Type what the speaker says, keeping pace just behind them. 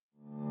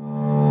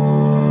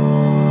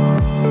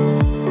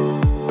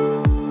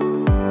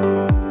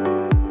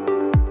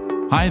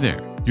Hi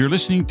there, you're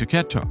listening to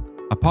KED Talk,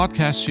 a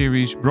podcast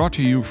series brought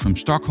to you from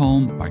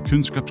Stockholm by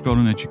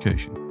Kunskapsskolan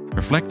EDucation,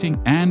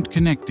 reflecting and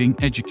connecting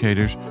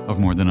educators of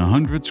more than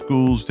 100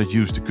 schools that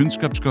use the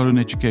Kunskapsskolan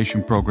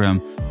education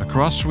program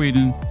across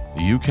Sweden,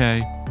 the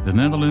UK, the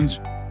Netherlands,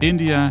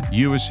 India,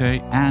 USA,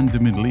 and the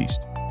Middle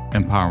East,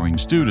 empowering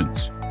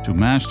students to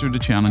master the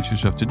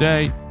challenges of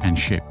today and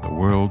shape the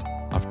world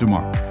of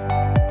tomorrow.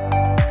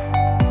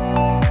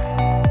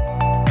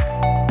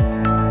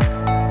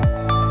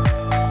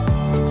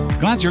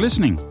 Glad you're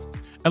listening.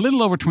 A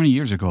little over 20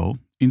 years ago,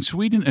 in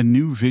Sweden, a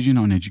new vision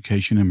on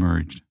education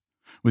emerged,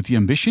 with the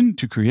ambition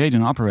to create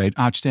and operate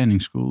outstanding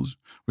schools,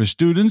 where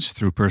students,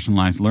 through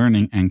personalized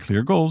learning and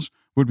clear goals,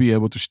 would be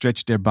able to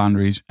stretch their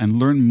boundaries and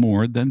learn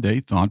more than they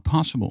thought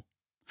possible.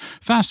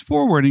 Fast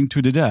forwarding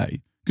to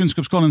today,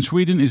 Kunskapsskolan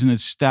Sweden is an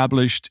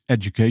established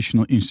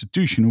educational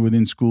institution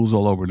within schools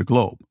all over the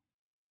globe.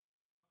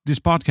 This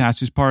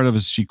podcast is part of a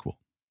sequel.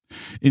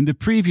 In the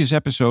previous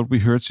episode, we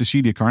heard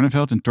Cecilia,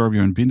 Carnefeldt and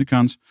Torbjörn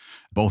Bindekrans,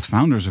 both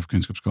founders of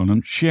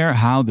Kunskapsskolan, share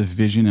how the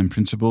vision and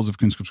principles of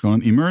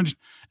Kunskapsskolan emerged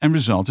and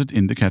resulted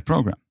in the KED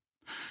program,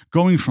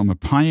 going from a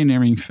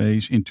pioneering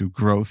phase into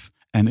growth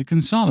and a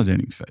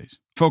consolidating phase,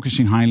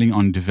 focusing highly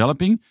on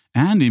developing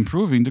and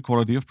improving the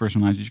quality of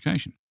personalized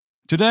education.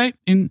 Today,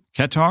 in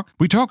KED Talk,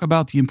 we talk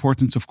about the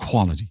importance of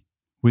quality,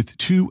 with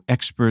two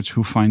experts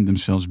who find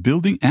themselves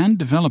building and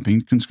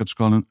developing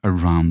Kunskapsskolan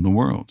around the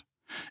world,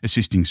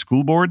 assisting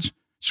school boards,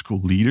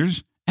 school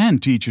leaders,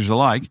 and teachers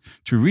alike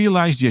to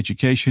realize the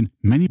education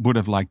many would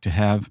have liked to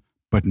have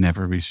but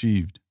never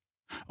received.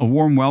 A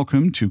warm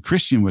welcome to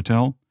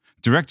Wetell,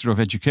 Director of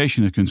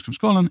Education at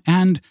Kunskapsskolan,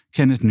 and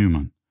Kenneth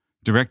Nyman,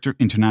 Director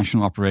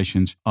International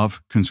Operations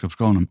of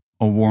Kunskapsskolan.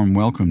 A warm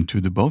welcome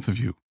to the both of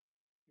you.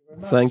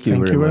 Thank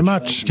you very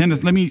much.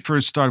 Kenneth, let me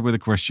first start with a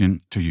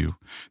question to you.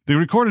 The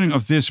recording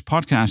of this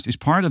podcast is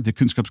part of the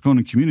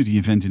Kunskapsskolan Community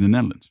Event in the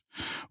Netherlands.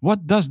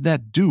 What does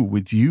that do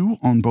with you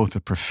on both a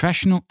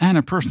professional and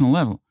a personal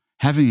level,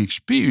 having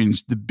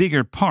experienced the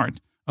bigger part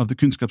of the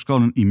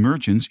Kunskapsskolan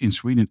emergence in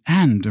Sweden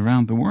and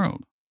around the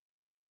world?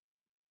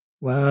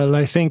 Well,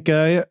 I think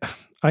I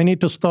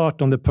need to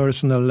start on the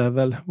personal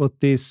level.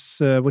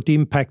 What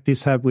impact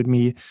this had with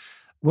me.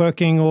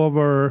 Working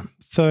over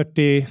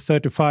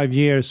 35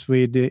 years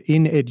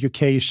in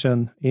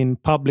education, in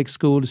public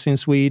schools in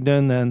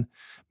Sweden, and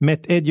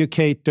met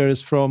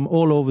educators from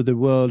all over the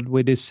world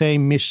with the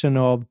same mission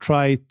of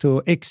try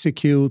to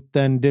execute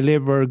and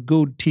deliver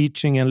good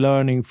teaching and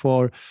learning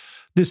for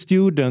the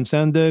students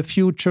and the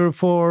future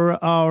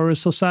for our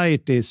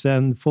societies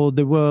and for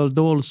the world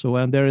also.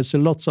 And there is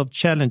lots of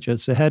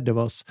challenges ahead of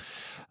us.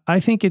 I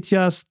think it's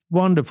just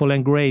wonderful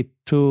and great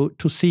to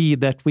see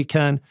that we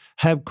can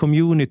have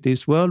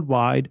communities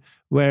worldwide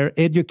where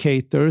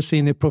educators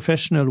in a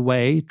professional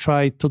way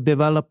try to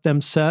develop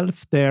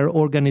themselves, their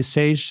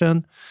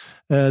organization,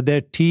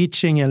 their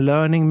teaching and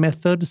learning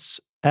methods,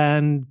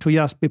 and to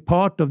just be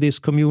part of this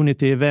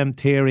community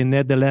event here in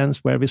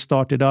Netherlands, where we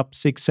started up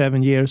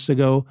 6-7 years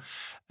ago.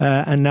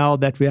 And now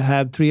that we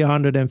have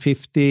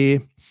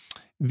 350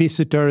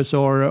 visitors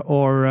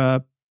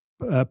or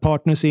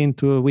partners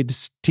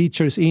with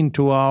teachers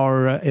into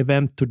our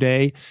event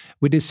today,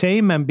 with the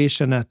same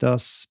ambition at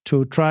us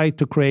to try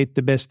to create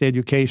the best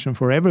education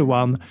for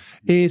everyone,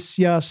 is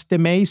just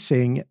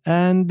amazing.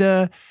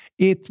 And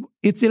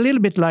it's a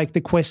little bit like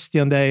the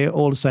question they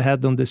also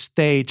had on the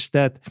stage,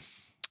 that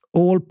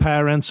all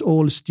parents,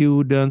 all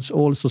students,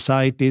 all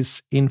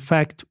societies, in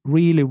fact,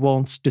 really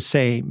wants the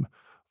same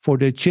for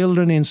the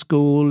children in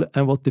school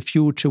and what the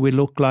future will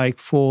look like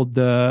for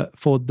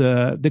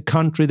the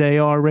country they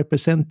are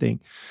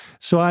representing.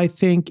 So I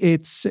think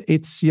it's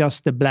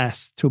just a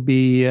blast to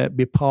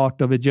be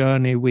part of a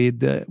journey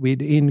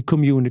in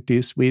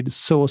communities with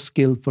so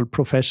skillful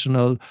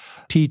professional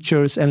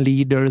teachers and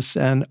leaders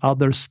and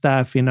other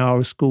staff in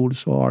our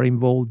schools who are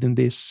involved in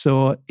this.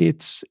 So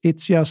it's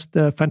just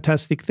a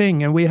fantastic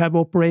thing, and we have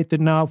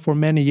operated now for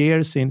many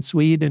years in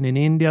Sweden, in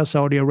India,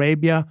 Saudi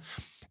Arabia.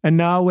 And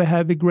now we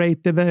have a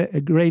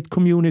great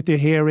community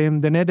here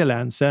in the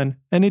Netherlands, and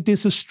it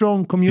is a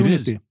strong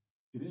community.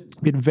 It is.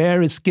 With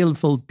very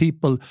skillful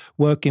people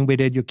working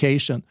with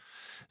education.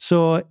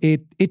 So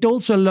it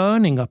also a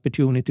learning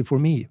opportunity for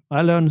me.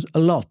 I learn a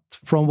lot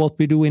from what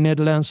we do in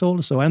Netherlands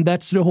also, and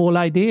that's the whole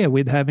idea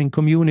with having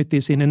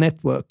communities in a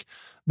network,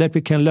 that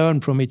we can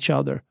learn from each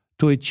other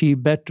to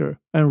achieve better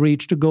and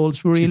reach the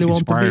goals we really want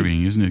to be. It's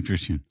inspiring, isn't it,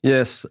 Christian?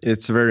 Yes,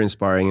 it's very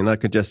inspiring. And I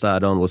could just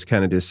add on what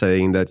Kenneth is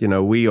saying, that,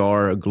 we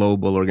are a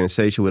global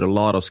organization with a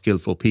lot of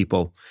skillful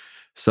people.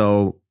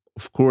 So,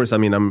 of course,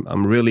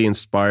 I'm really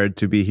inspired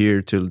to be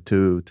here to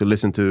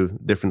listen to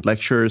different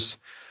lectures,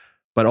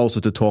 but also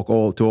to talk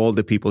to all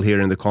the people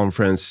here in the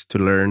conference to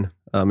learn.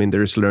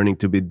 There is learning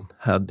to be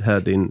had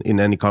in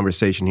any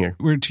conversation here.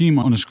 We're a team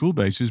on a school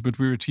basis, but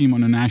we're a team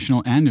on a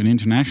national and an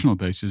international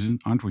basis,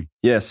 aren't we?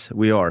 Yes,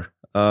 we are.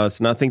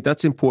 And I think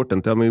that's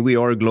important. We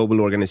are a global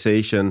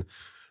organization,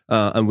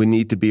 and we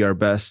need to be our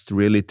best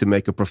really to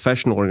make a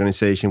professional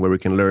organization where we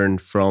can learn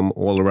from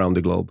all around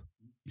the globe.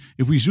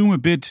 If we zoom a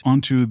bit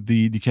onto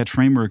the KED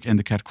framework and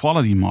the KED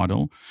quality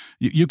model,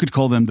 you could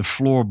call them the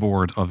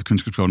floorboard of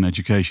Kunskapsskolan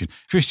education.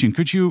 Christian,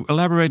 could you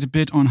elaborate a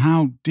bit on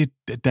how did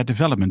that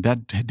development?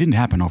 That didn't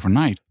happen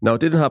overnight. No,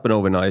 it didn't happen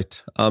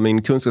overnight. I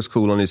mean,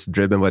 Kunskapsskolan is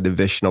driven by the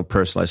vision of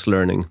personalized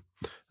learning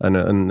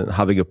and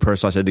having a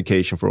personalized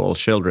education for all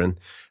children.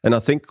 And I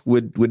think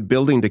with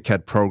building the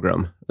KED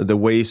program, the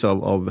ways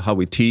of how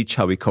we teach,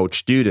 how we coach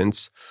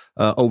students,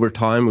 over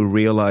time we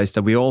realized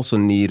that we also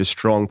need a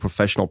strong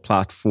professional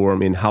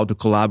platform in how to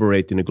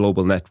collaborate in a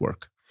global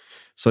network.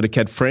 So the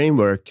KED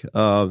framework,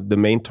 the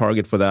main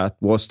target for that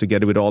was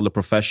together with all the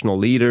professional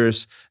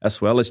leaders,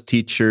 as well as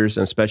teachers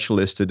and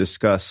specialists to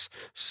discuss,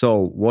 so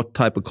what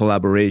type of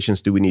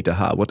collaborations do we need to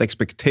have? What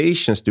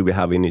expectations do we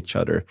have in each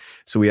other?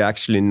 So we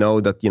actually know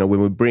that,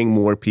 when we bring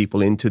more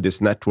people into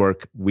this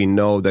network, we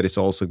know that it's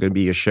also going to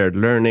be a shared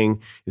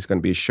learning. It's going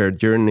to be a shared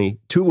journey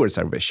towards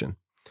our vision.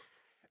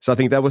 So I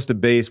think that was the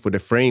base for the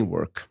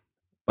framework.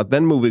 But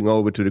then moving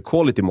over to the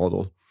quality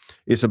model,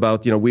 it's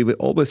about, we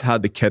always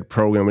had the KED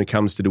program when it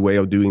comes to the way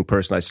of doing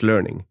personalized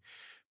learning.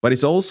 But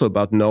it's also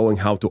about knowing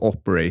how to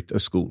operate a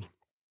school.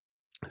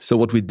 So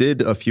what we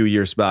did a few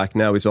years back,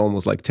 now it's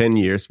almost like 10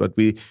 years, but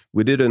we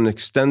did an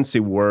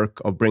extensive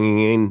work of bringing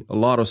in a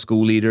lot of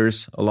school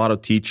leaders, a lot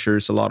of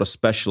teachers, a lot of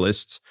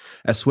specialists,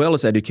 as well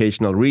as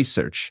educational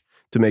research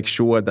to make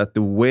sure that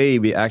the way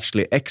we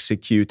actually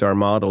execute our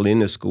model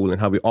in a school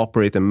and how we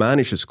operate and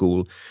manage a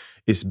school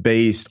is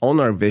based on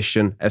our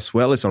vision as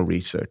well as on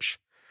research.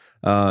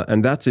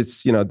 And that's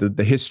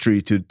the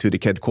history to the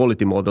KED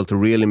quality model, to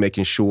really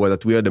making sure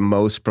that we are the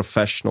most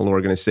professional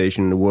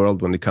organization in the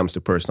world when it comes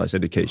to personalized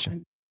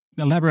education.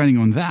 Elaborating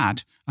on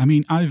that, I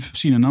mean, I've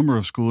seen a number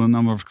of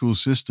school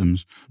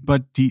systems,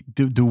 but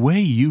the way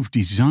you've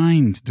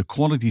designed the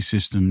quality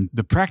system,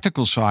 the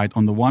practical side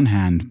on the one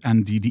hand,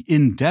 and the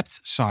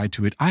in-depth side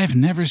to it, I've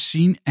never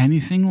seen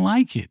anything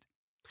like it.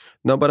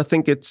 No, but I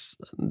think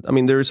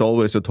there is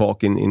always a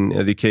talk in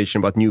education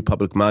about new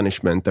public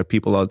management that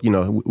people are,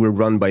 we're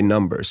run by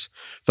numbers.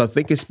 So I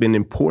think it's been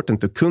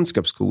important to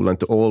Kunskapsskolan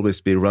to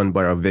always be run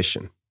by our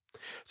vision.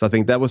 So I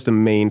think that was the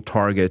main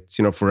target,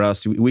 for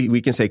us.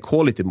 We can say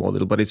quality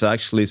model, but it's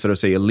actually sort of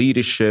say a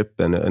leadership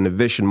and a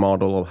vision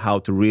model of how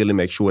to really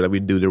make sure that we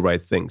do the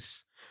right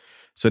things.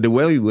 So the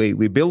way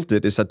we built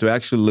it is that to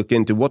actually look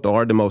into what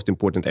are the most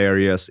important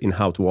areas in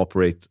how to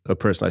operate a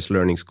personalized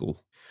learning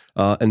school.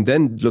 And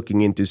then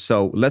looking into,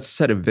 so let's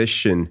set a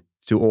vision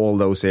to all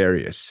those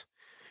areas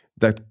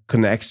that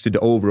connects to the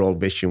overall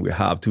vision we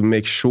have to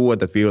make sure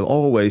that we will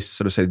always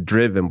sort of say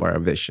driven by our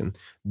vision.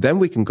 Then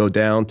we can go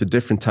down to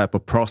different type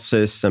of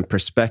process and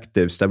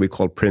perspectives that we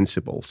call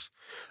principles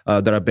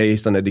that are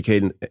based on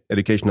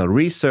educational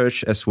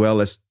research as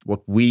well as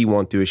what we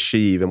want to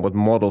achieve and what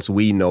models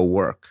we know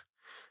work.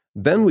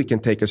 Then we can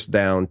take us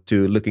down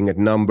to looking at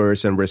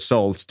numbers and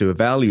results to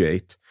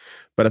evaluate.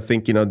 But I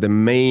think, the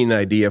main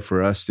idea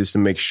for us is to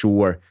make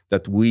sure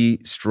that we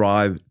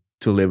strive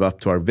to live up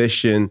to our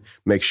vision,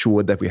 make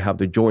sure that we have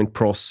the joint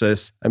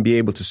process and be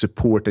able to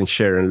support and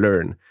share and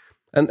learn.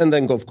 And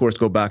then, of course,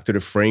 go back to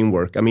the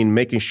framework. I mean,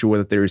 making sure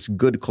that there is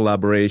good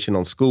collaboration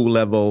on school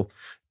level,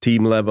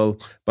 team level,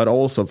 but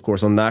also, of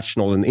course, on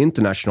national and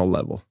international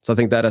level. So I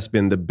think that has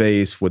been the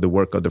base for the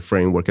work of the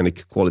framework and the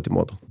quality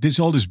model. This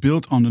all is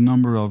built on a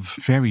number of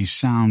very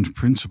sound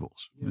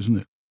principles, isn't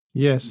it?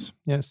 Yes.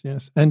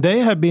 And they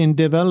have been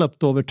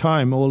developed over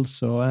time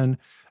also. And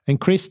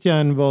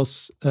Christian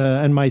was,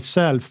 and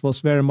myself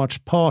was very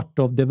much part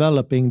of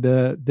developing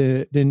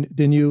the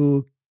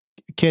new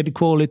KED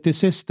quality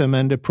system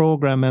and the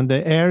program and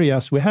the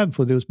areas we have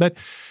for those. But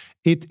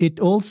it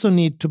also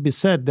needs to be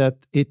said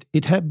that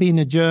it had been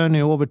a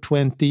journey over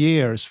 20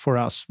 years for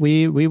us.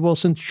 We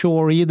wasn't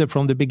sure either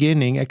from the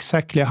beginning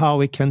exactly how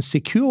we can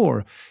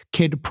secure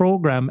KED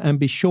program and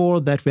be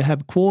sure that we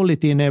have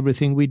quality in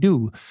everything we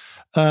do.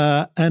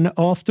 And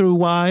after a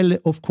while,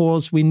 of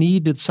course, we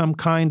needed some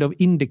kind of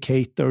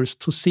indicators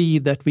to see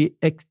that we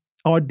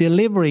are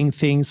delivering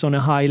things on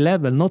a high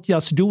level, not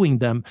just doing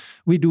them.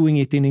 We're doing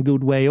it in a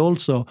good way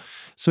also.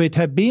 So it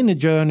had been a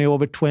journey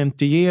over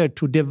 20 years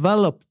to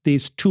develop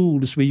these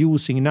tools we're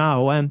using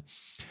now.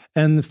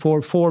 And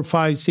for 4,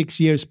 5, 6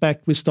 years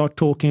back, we start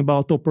talking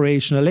about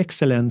operational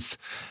excellence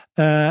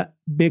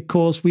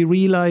because we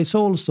realize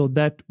also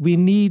that we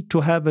need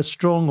to have a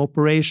strong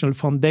operational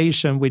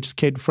foundation, which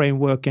KED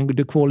framework and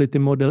the quality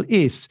model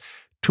is,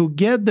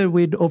 together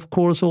with, of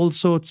course,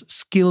 also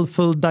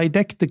skillful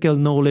didactical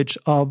knowledge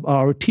of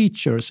our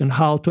teachers and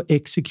how to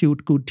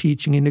execute good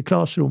teaching in the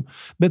classroom.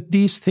 But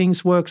these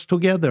things work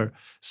together.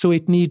 So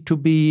it needs to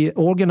be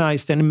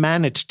organized and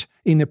managed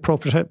in a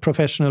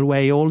professional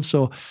way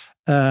also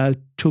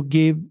to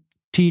give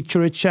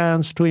teacher a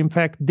chance to, in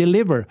fact,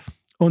 deliver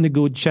on a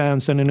good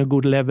chance and in a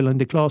good level in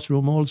the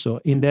classroom also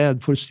in there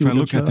for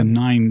students. If I look at the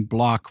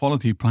 9-block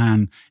quality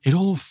plan, it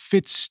all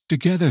fits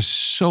together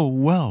so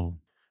well.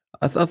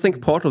 I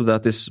think part of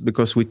that is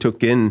because we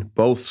took in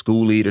both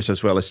school leaders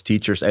as well as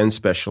teachers and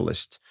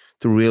specialists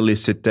to really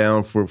sit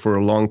down for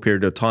a long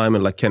period of time.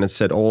 And like Kenneth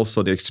said,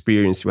 also the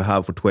experience we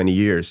have for 20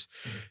 years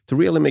to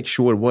really make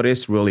sure what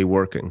is really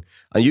working.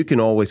 And you can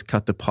always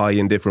cut the pie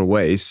in different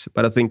ways.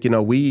 But I think,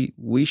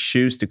 we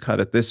choose to cut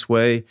it this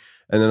way.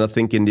 And then I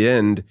think in the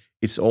end,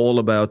 it's all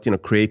about,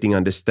 creating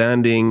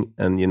understanding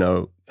and,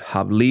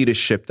 have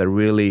leadership that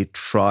really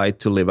try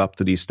to live up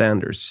to these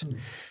standards.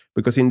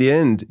 Because in the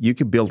end, you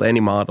can build any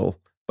model,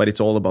 but it's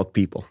all about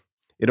people.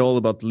 It's all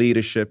about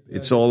leadership.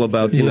 It's all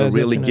about, really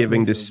definitely.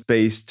 giving the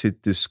space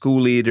to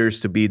school leaders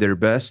to be their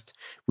best.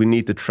 We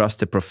need to trust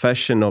the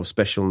profession of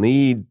special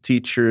need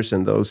teachers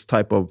and those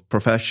type of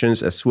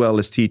professions as well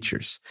as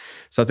teachers.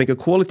 So I think a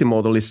quality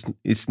model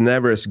is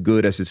never as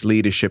good as its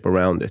leadership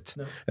around it.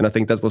 No. And I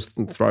think that what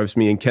drives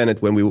me and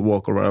Kenneth when we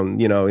walk around,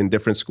 in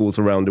different schools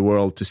around the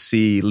world to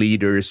see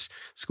leaders,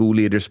 school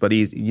leaders, but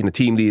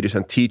team leaders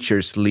and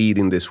teachers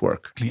leading this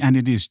work. And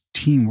it is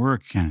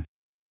teamwork, Kenneth.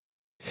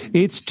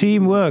 It's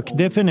teamwork,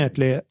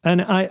 definitely.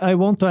 And I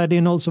want to add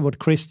in also what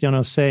Christian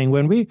was saying.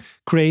 When we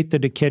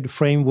created the KED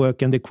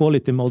framework and the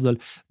quality model,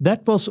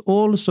 that was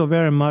also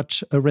very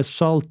much a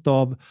result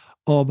of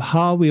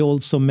how we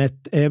also met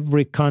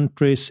every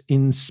country's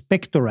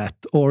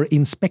inspectorate or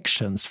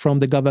inspections from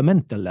the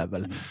governmental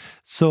level.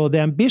 So the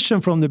ambition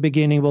from the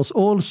beginning was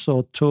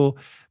also to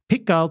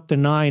pick out the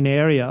 9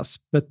 areas,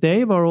 but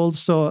they were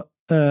also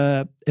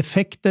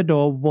affected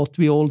of what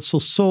we also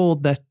saw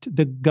that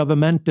the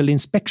governmental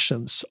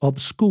inspections of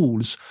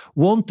schools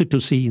wanted to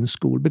see in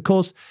school.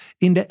 Because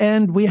in the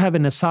end, we have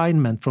an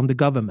assignment from the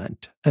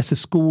government as a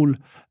school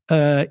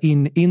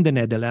in the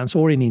Netherlands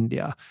or in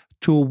India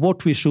to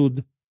what we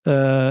should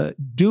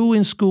do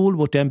in school,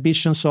 what the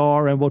ambitions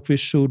are, and what we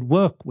should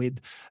work with.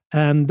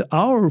 And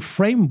our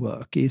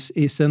framework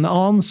is an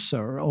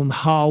answer on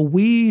how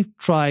we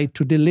try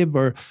to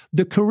deliver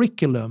the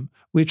curriculum,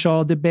 which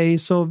are the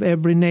base of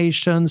every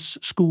nation's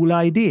school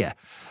idea.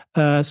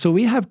 So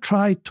we have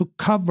tried to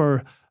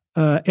cover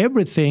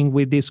everything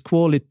with this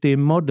quality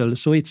model.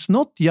 So it's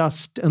not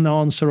just an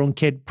answer on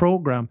KED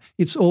program.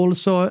 It's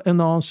also an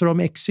answer on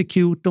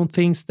execute on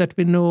things that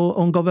we know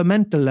on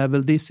governmental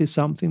level. This is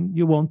something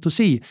you want to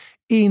see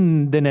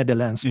in the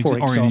Netherlands, for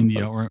example. Or in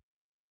India.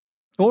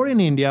 Or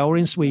in India, or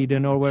in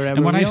Sweden, or wherever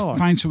we are. And what I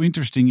find so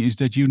interesting is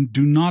that you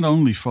do not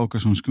only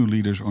focus on school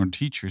leaders or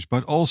teachers,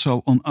 but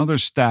also on other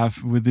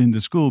staff within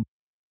the school.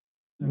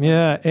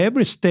 Yeah,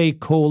 every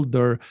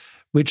stakeholder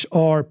which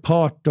are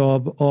part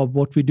of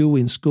what we do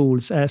in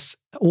schools, as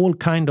all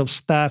kind of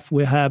staff.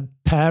 We have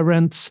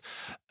parents,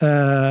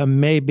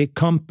 maybe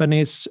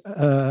companies,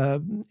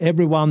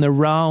 everyone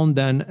around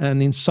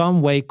and in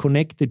some way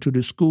connected to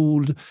the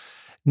school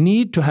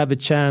need to have a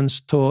chance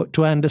to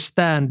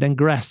understand and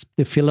grasp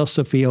the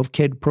philosophy of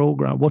KED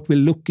program, what we're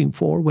looking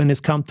for when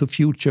it's come to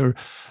future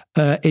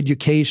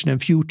education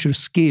and future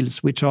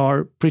skills, which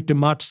are pretty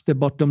much the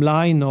bottom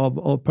line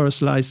of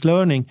personalized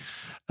learning.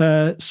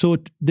 So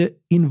the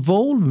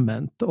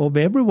involvement of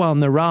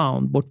everyone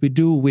around what we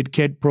do with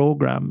KED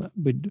program,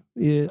 with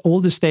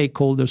all the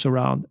stakeholders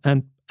around,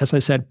 and as I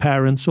said,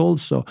 parents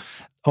also,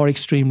 are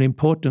extremely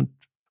important.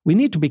 We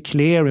need to be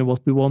clear in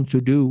what we want to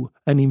do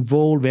and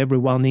involve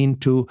everyone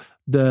into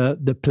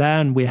the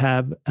plan we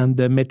have and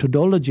the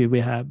methodology we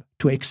have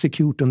to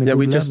execute on the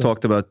we level. just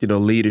talked about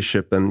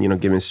leadership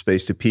and giving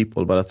space to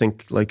people, but I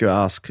think like you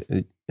ask,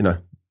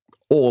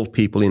 all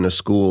people in a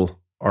school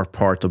are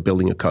part of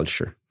building a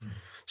culture.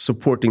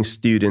 Supporting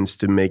students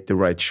to make the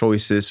right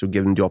choices or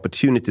give them the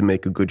opportunity to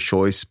make a good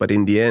choice, but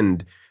in the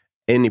end,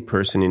 any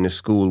person in a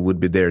school would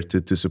be there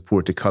to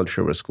support the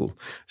culture of a school.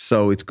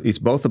 So it's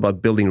both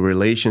about building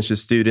relations with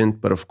students,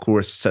 but of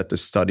course set a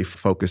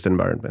study-focused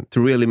environment to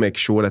really make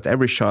sure that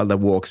every child that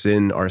walks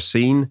in are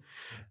seen.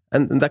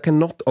 And that can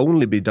not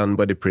only be done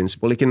by the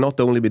principal, it can not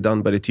only be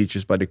done by the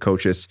teachers, by the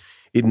coaches,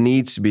 it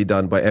needs to be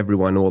done by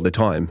everyone all the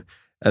time.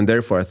 And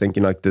therefore I think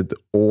that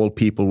all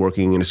people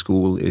working in a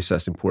school is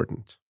as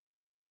important.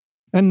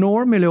 And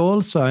normally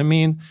also,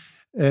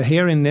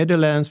 here in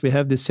Netherlands, we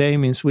have the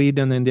same in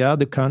Sweden and the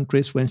other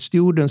countries. When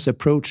students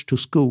approach to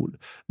school,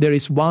 there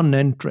is one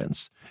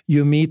entrance.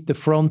 You meet the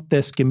front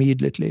desk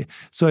immediately.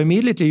 So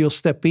immediately you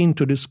step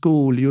into the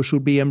school, you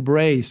should be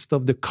embraced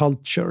of the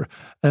culture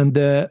and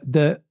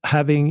the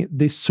having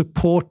this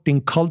supporting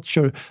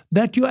culture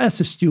that you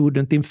as a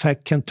student, in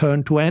fact, can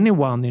turn to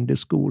anyone in the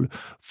school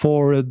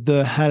for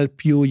the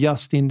help you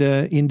just in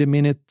the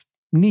minute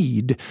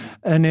need.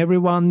 And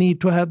everyone need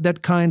to have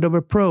that kind of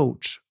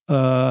approach.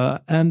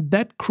 And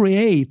that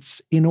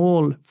creates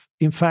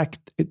in fact,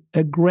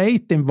 a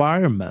great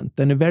environment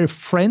and a very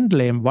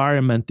friendly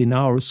environment in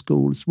our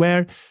schools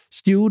where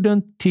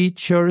students,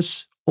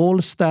 teachers,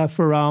 all staff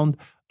around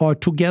are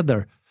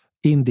together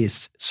in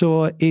this.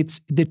 So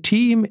it's the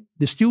team,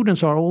 the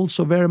students are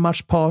also very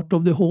much part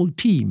of the whole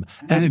team.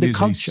 And it the is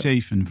culture. A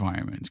safe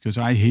environment, because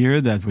I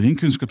hear that within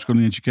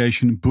Kunskapsskolan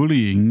EDucation,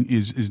 bullying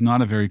is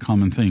not a very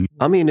common thing.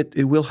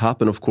 It will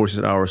happen, of course,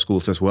 at our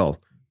schools as well,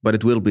 but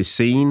it will be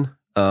seen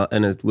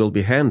and it will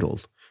be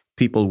handled.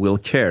 people will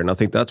care. And I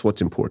think that's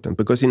what's important,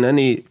 because in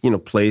any,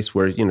 place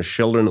where,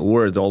 children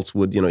or adults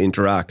would,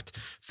 interact,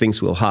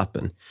 things will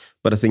happen.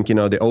 But I think,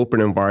 the open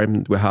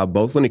environment we have,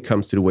 both when it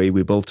comes to the way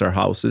we built our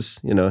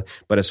houses,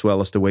 but as well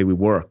as the way we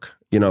work,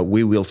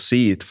 we will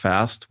see it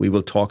fast. We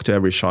will talk to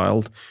every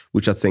child,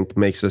 which I think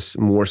makes us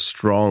more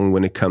strong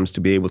when it comes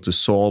to be able to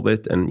solve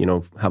it and,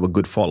 have a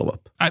good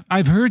follow-up.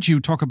 I've heard you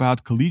talk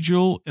about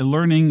collegial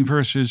learning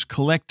versus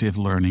collective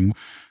learning.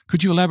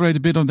 Could you elaborate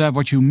a bit on that,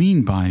 what you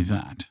mean by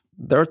that?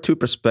 There are two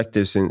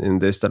perspectives in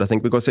this that I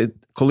think, because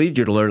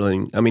collegiate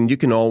learning, you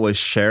can always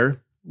share.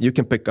 You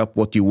can pick up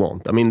what you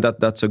want.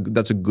 That's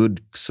a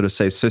good sort of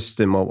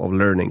system of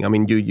learning.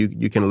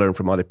 You can learn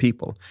from other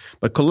people.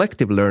 But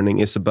collective learning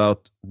is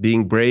about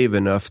being brave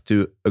enough to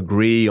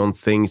agree on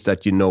things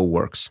that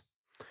works,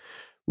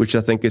 which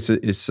I think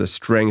is a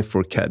strength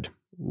for KED.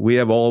 We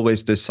have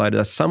always decided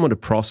that some of the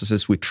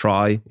processes we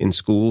try in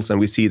schools and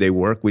we see they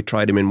work, we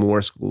try them in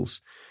more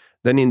schools.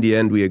 Then in the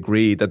end, we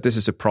agree that this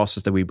is a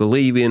process that we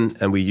believe in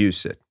and we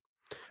use it.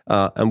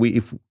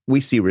 If we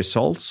see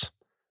results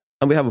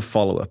and we have a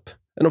follow-up.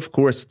 And of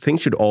course,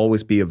 things should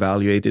always be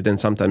evaluated and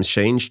sometimes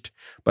changed.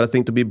 But I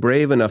think to be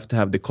brave enough to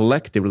have the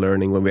collective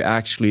learning when we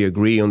actually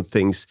agree on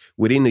things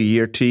within a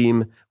year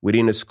team,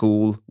 within a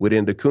school,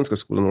 within the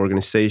Kunskapsskolan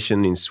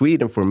organization in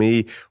Sweden for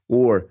me,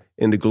 or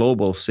in the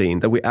global scene,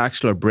 that we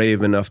actually are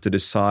brave enough to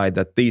decide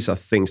that these are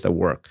things that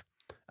work.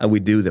 And we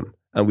do them.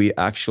 And we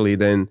actually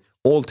then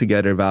all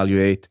together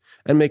evaluate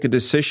and make a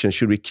decision.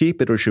 Should we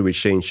keep it or should we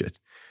change it?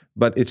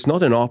 But it's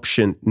not an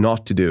option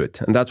not to do it.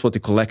 And that's what the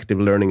collective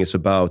learning is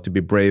about, to be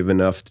brave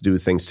enough to do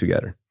things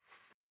together.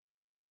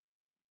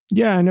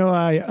 Yeah, no,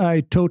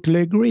 I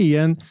totally agree.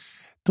 And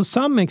to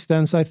some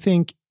extent, I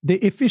think the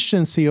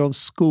efficiency of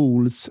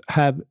schools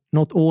have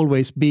not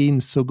always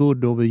been so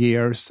good over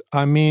years.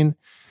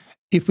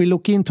 If we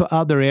look into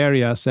other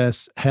areas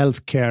as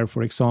healthcare,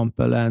 for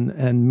example,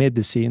 and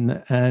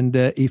medicine, and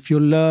if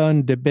you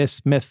learn the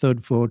best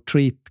method for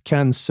treat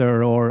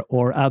cancer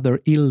or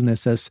other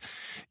illnesses,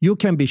 you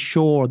can be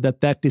sure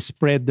that is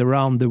spread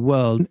around the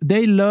world.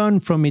 They learn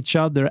from each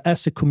other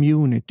as a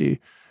community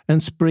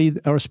and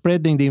are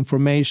spreading the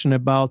information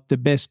about the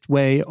best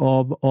way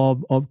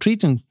of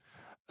treating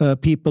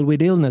people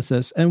with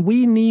illnesses. And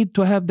we need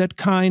to have that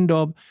kind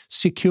of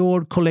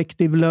secure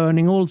collective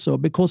learning also,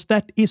 because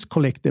that is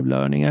collective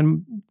learning.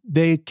 And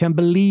they can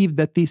believe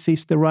that this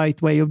is the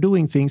right way of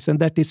doing things. And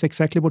that is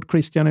exactly what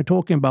Christian is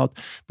talking about.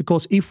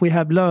 Because if we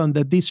have learned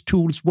that this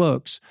tools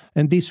works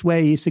and this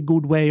way is a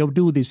good way of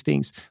doing these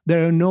things,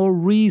 there are no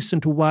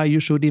reason to why you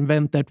should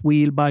invent that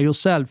wheel by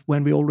yourself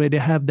when we already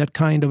have that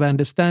kind of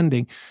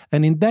understanding.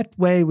 And in that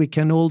way, we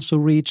can also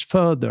reach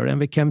further and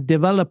we can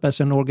develop as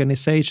an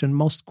organization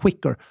most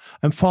quicker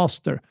and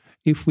faster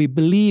if we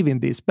believe in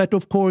this. But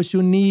of course,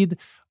 you need,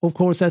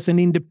 as an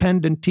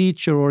independent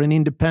teacher or an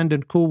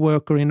independent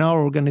co-worker in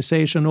our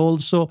organization,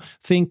 also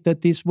think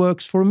that this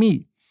works for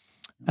me.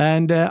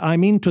 And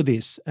I'm into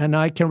this, and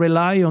I can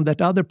rely on that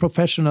other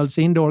professionals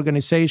in the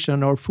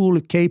organization are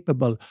fully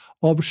capable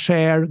of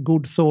share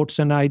good thoughts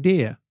and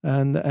idea.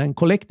 And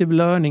collective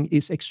learning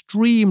is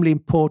extremely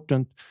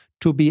important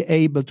to be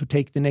able to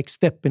take the next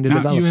step in the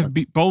development.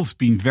 You have both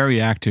been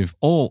very active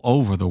all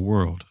over the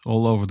world,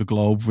 all over the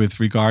globe, with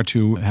regard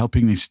to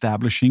helping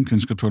establishing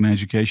Kunskapsskolan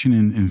education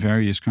in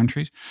various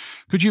countries.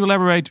 Could you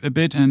elaborate a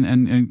bit,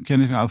 and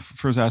Kenneth, I'll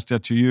first ask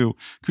that to you.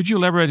 Could you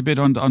elaborate a bit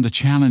on the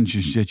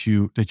challenges that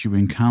you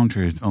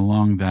encountered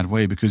along that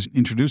way? Because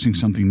introducing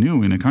something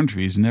new in a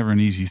country is never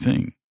an easy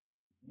thing.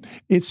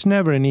 It's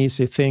never an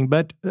easy thing,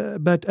 but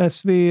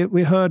as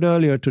we heard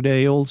earlier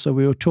today, also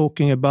we were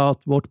talking about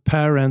what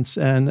parents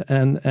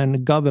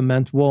and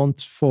government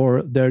want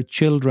for their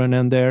children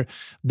and their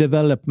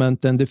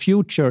development and the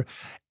future.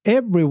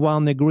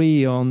 Everyone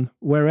agree on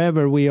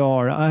wherever we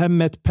are. I have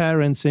met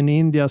parents in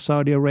India,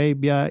 Saudi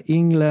Arabia,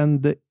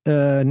 England,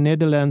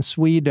 Netherlands,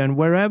 Sweden.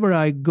 Wherever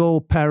I go,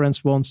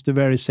 parents want the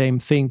very same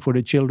thing for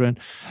the children.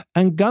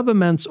 And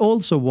governments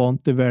also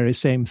want the very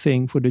same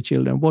thing for the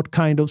children. What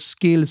kind of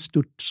skills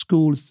do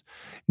schools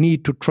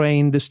need to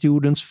train the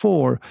students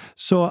for?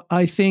 So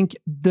I think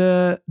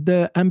the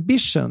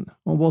ambition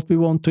on what we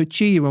want to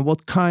achieve and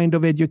what kind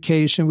of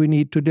education we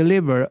need to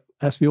deliver,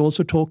 as we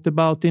also talked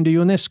about in the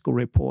UNESCO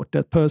report,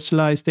 that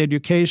personalized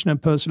education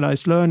and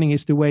personalized learning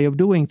is the way of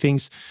doing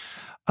things.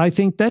 I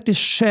think that is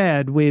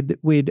shared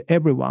with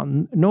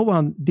everyone. No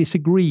one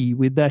disagrees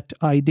with that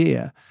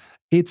idea.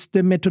 It's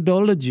the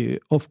methodology,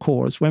 of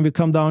course, when we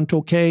come down to,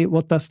 okay,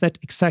 what does that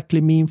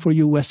exactly mean for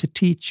you as a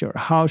teacher?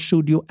 How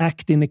should you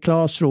act in the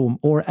classroom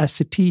or as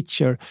a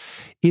teacher?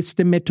 It's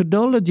the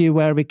methodology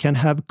where we can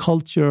have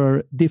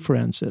cultural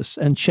differences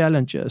and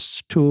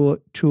challenges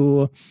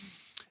to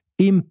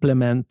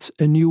implement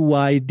a new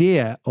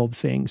idea of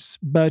things.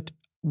 But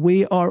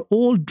we are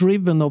all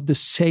driven of the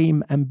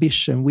same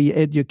ambition, we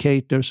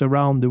educators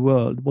around the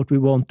world, what we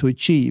want to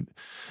achieve.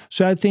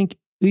 So I think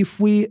if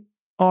we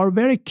are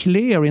very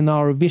clear in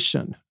our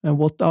vision and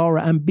what our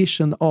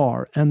ambition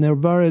are, and they're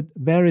very,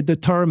 very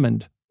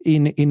determined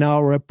in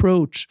our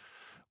approach,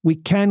 we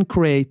can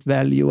create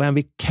value and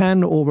we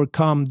can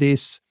overcome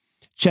these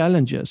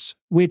challenges,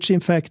 which in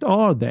fact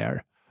are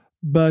there.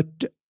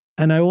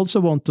 And I also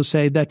want to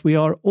say that we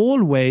are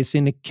always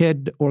in a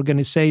KED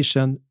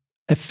organization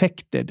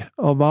affected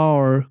of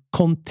our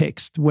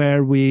context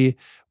where we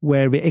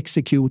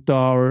execute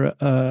our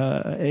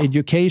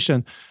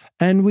education.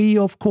 And we,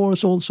 of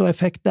course, also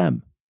affect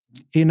them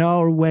in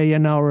our way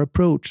and our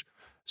approach.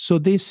 So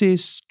this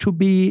is to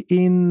be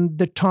in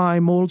the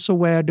time also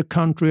where the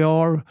country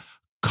are,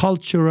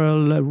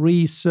 cultural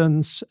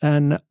reasons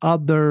and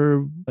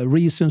other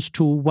reasons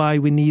to why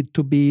we need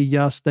to be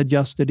just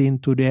adjusted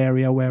into the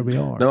area where we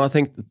are. No, I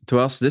think to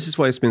us, this is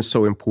why it's been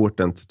so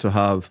important to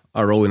have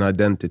our own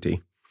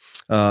identity,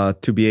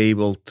 to be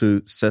able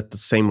to set the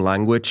same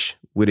language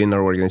within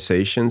our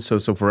organization. So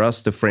for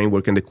us, the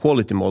framework and the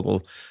quality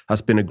model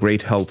has been a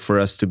great help for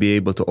us to be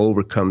able to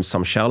overcome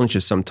some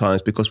challenges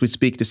sometimes because we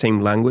speak the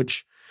same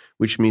language,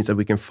 which means that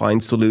we can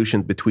find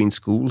solutions between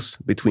schools,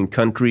 between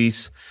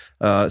countries.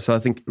 So I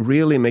think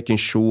really making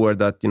sure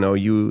that,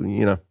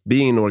 you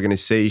being an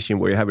organization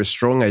where you have a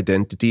strong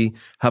identity,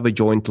 have a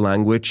joint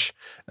language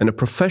and a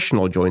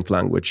professional joint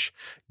language,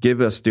 give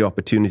us the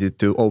opportunity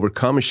to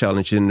overcome a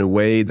challenge in a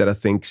way that I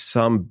think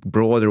some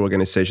broader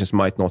organizations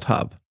might not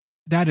have.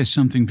 That is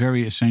something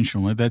very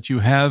essential, that you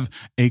have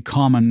a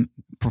common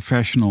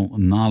professional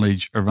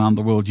knowledge around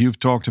the world. You've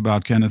talked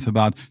about, Kenneth,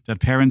 about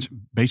that parents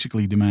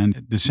basically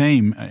demand the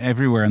same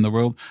everywhere in the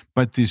world,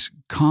 but this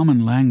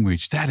common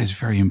language, that is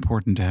very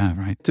important to have,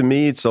 right? To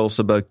me, it's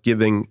also about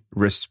giving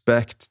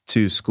respect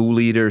to school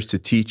leaders, to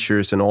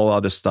teachers, and all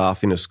other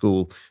staff in a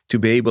school to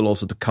be able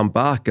also to come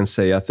back and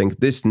say, I think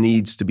this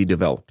needs to be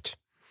developed.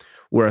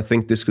 Or I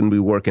think this can be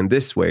working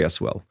this way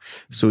as well.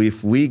 So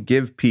if we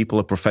give people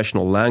a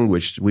professional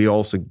language, we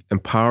also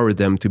empower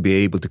them to be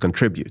able to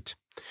contribute.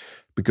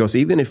 Because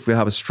even if we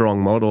have a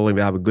strong model and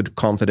we have a good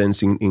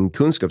confidence in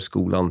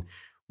Kunskapsskolan,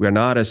 we are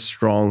not as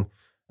strong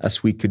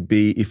as we could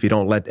be if we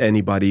don't let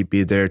anybody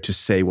be there to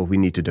say what we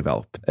need to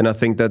develop. And I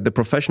think that the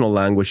professional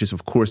language is,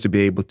 of course, to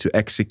be able to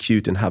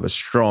execute and have a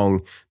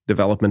strong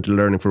development and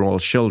learning for all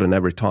children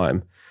every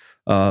time.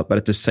 But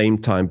at the same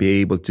time,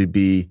 be able to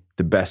be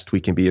the best we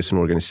can be as an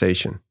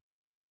organization.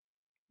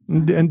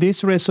 And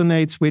this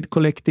resonates with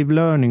collective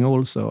learning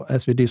also,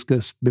 as we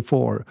discussed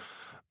before,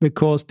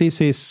 because this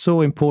is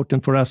so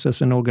important for us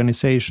as an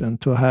organization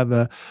to have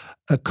a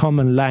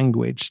common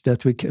language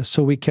that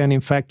we can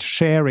in fact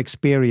share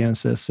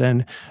experiences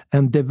and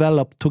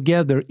develop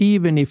together,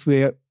 even if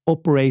we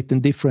operate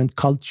in different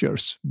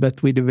cultures,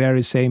 but with the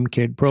very same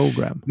KED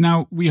program.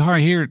 Now, we are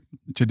here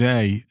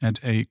today at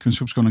a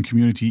Kunskapsskolan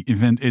Community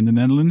Event in the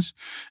Netherlands.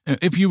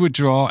 If you would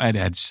draw, and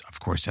of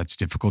course that's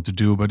difficult to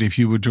do, but if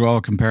you would draw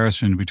a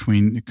comparison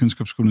between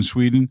Kunskapsskolan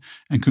Sweden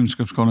and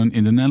Kunskapsskolan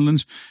in the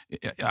Netherlands,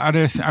 are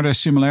there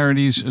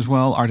similarities as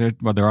well?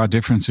 There are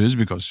differences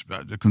because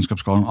the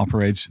Kunskapsskolan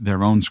operates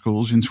their own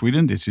schools in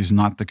Sweden. This is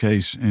not the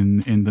case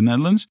in the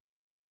Netherlands.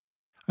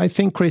 I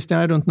think, Christian,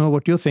 I don't know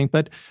what you think,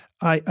 but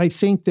I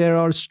think there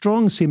are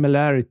strong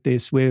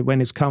similarities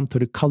when it's come to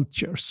the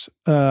cultures.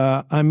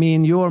 I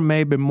mean, you're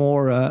maybe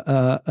more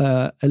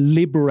a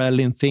liberal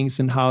in things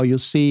and how you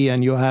see,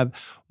 and you have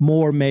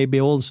more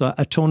maybe also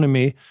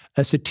autonomy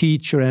as a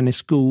teacher and a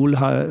school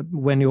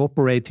when you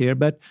operate here.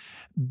 But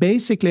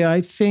basically,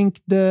 I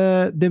think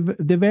the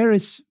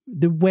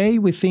way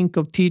we think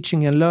of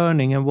teaching and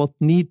learning and what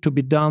need to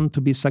be done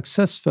to be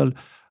successful,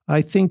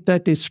 I think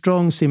that is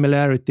strong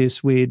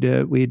similarities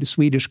with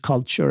Swedish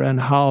culture and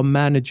how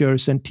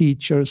managers and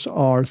teachers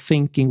are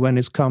thinking when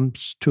it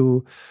comes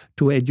to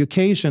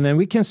education. And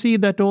we can see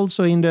that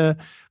also in the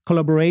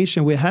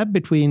collaboration we have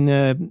between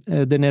the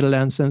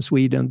Netherlands and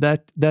Sweden,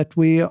 that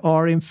we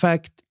are in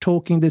fact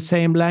talking the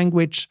same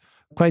language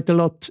quite a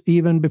lot,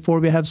 even before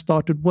we have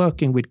started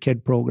working with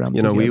KED programs.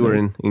 We were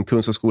in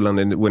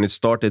Kunskapsskolan when it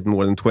started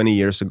more than 20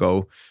 years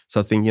ago. So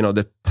I think,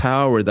 the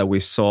power that we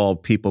saw,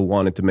 people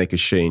wanted to make a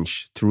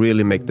change, to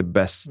really make the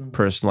best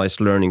personalized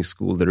learning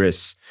school there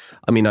is.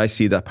 I mean, I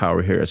see that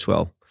power here as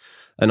well.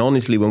 And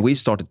honestly, when we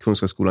started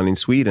Kunskapsskolan in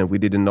Sweden, we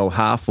didn't know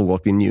half of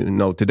what we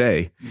know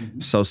today. Mm-hmm.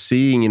 So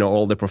seeing,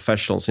 all the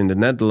professionals in the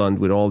Netherlands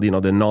with all,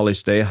 the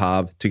knowledge they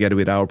have together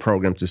with our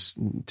program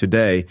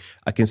today,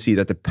 I can see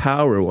that the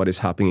power of what is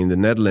happening in the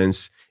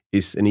Netherlands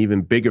is an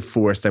even bigger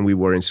force than we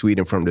were in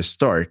Sweden from the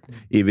start,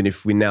 even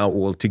if we now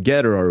all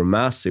together are a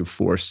massive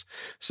force.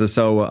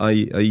 So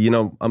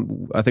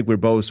I think we're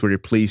both very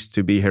pleased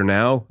to be here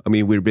now. I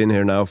mean, we've been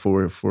here now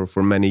for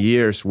many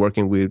years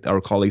working with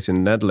our colleagues in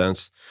the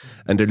Netherlands,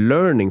 and the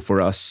learning for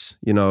us,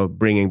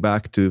 bringing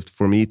back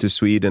for me to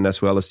Sweden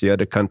as well as the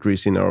other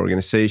countries in our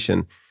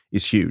organization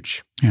is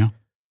huge. Yeah.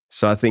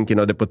 So I think,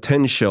 the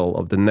potential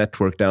of the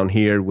network down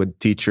here with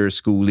teachers,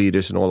 school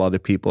leaders, and all other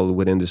people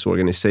within this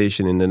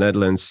organization in the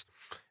Netherlands,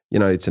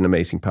 it's an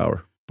amazing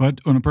power. But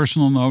on a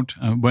personal note,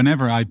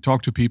 whenever I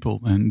talk to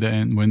people and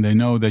when they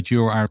know that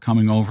you are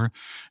coming over,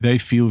 they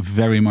feel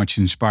very much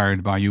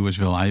inspired by you as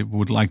well. I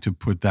would like to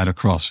put that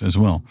across as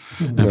well.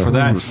 And for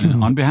that,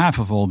 on behalf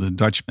of all the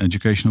Dutch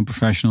educational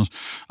professionals,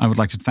 I would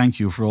like to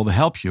thank you for all the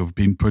help you've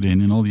been put in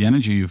and all the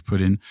energy you've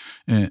put in,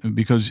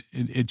 because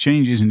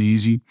change isn't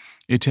easy.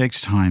 It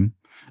takes time,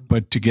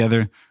 but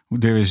together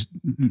there is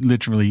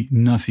literally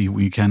nothing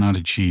we cannot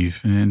achieve.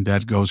 And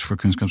that goes for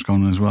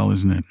Kunskapsskolan as well,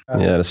 isn't it?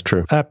 Yeah, that's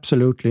true.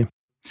 Absolutely.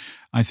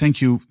 I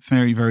thank you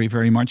very, very,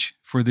 very much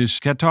for this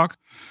KED Talk,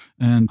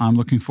 and I'm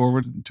looking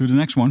forward to the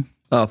next one.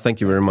 Oh,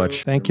 thank you very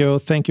much. Thank you.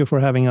 Thank you for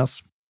having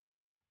us.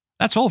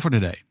 That's all for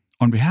today.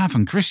 On behalf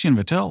of Christian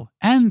Wetell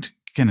and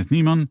Kenneth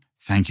Nyman,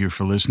 thank you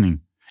for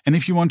listening. And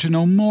if you want to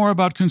know more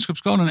about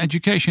Kunskapsskolan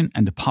education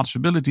and the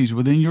possibilities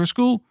within your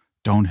school,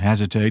 don't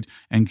hesitate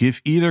and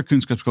give either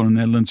Kunskapsskolan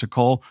Netherlands a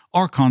call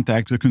or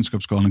contact the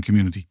Kunskapsskolan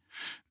community.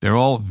 They're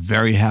all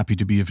very happy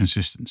to be of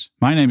assistance.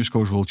 My name is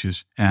Koos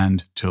Woltjes,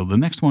 and till the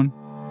next one.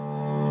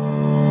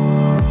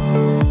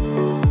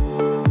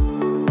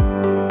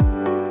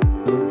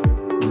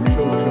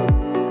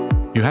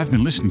 You have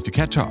been listening to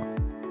KED Talk,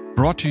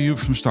 brought to you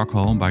from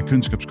Stockholm by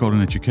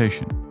Kunskapsskolan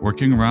Education,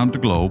 working around the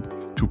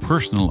globe to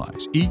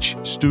personalize each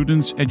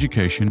student's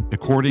education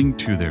according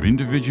to their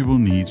individual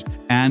needs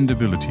and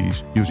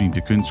abilities using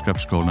the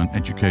Kunskapsskolan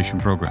Education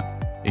program.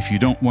 If you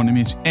don't want to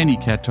miss any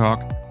KED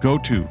Talk, go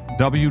to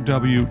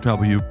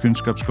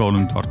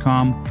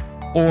www.kunskapsskolan.com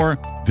or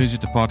visit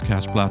the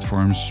podcast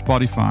platforms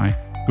Spotify,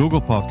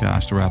 Google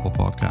Podcast, or Apple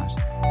Podcast.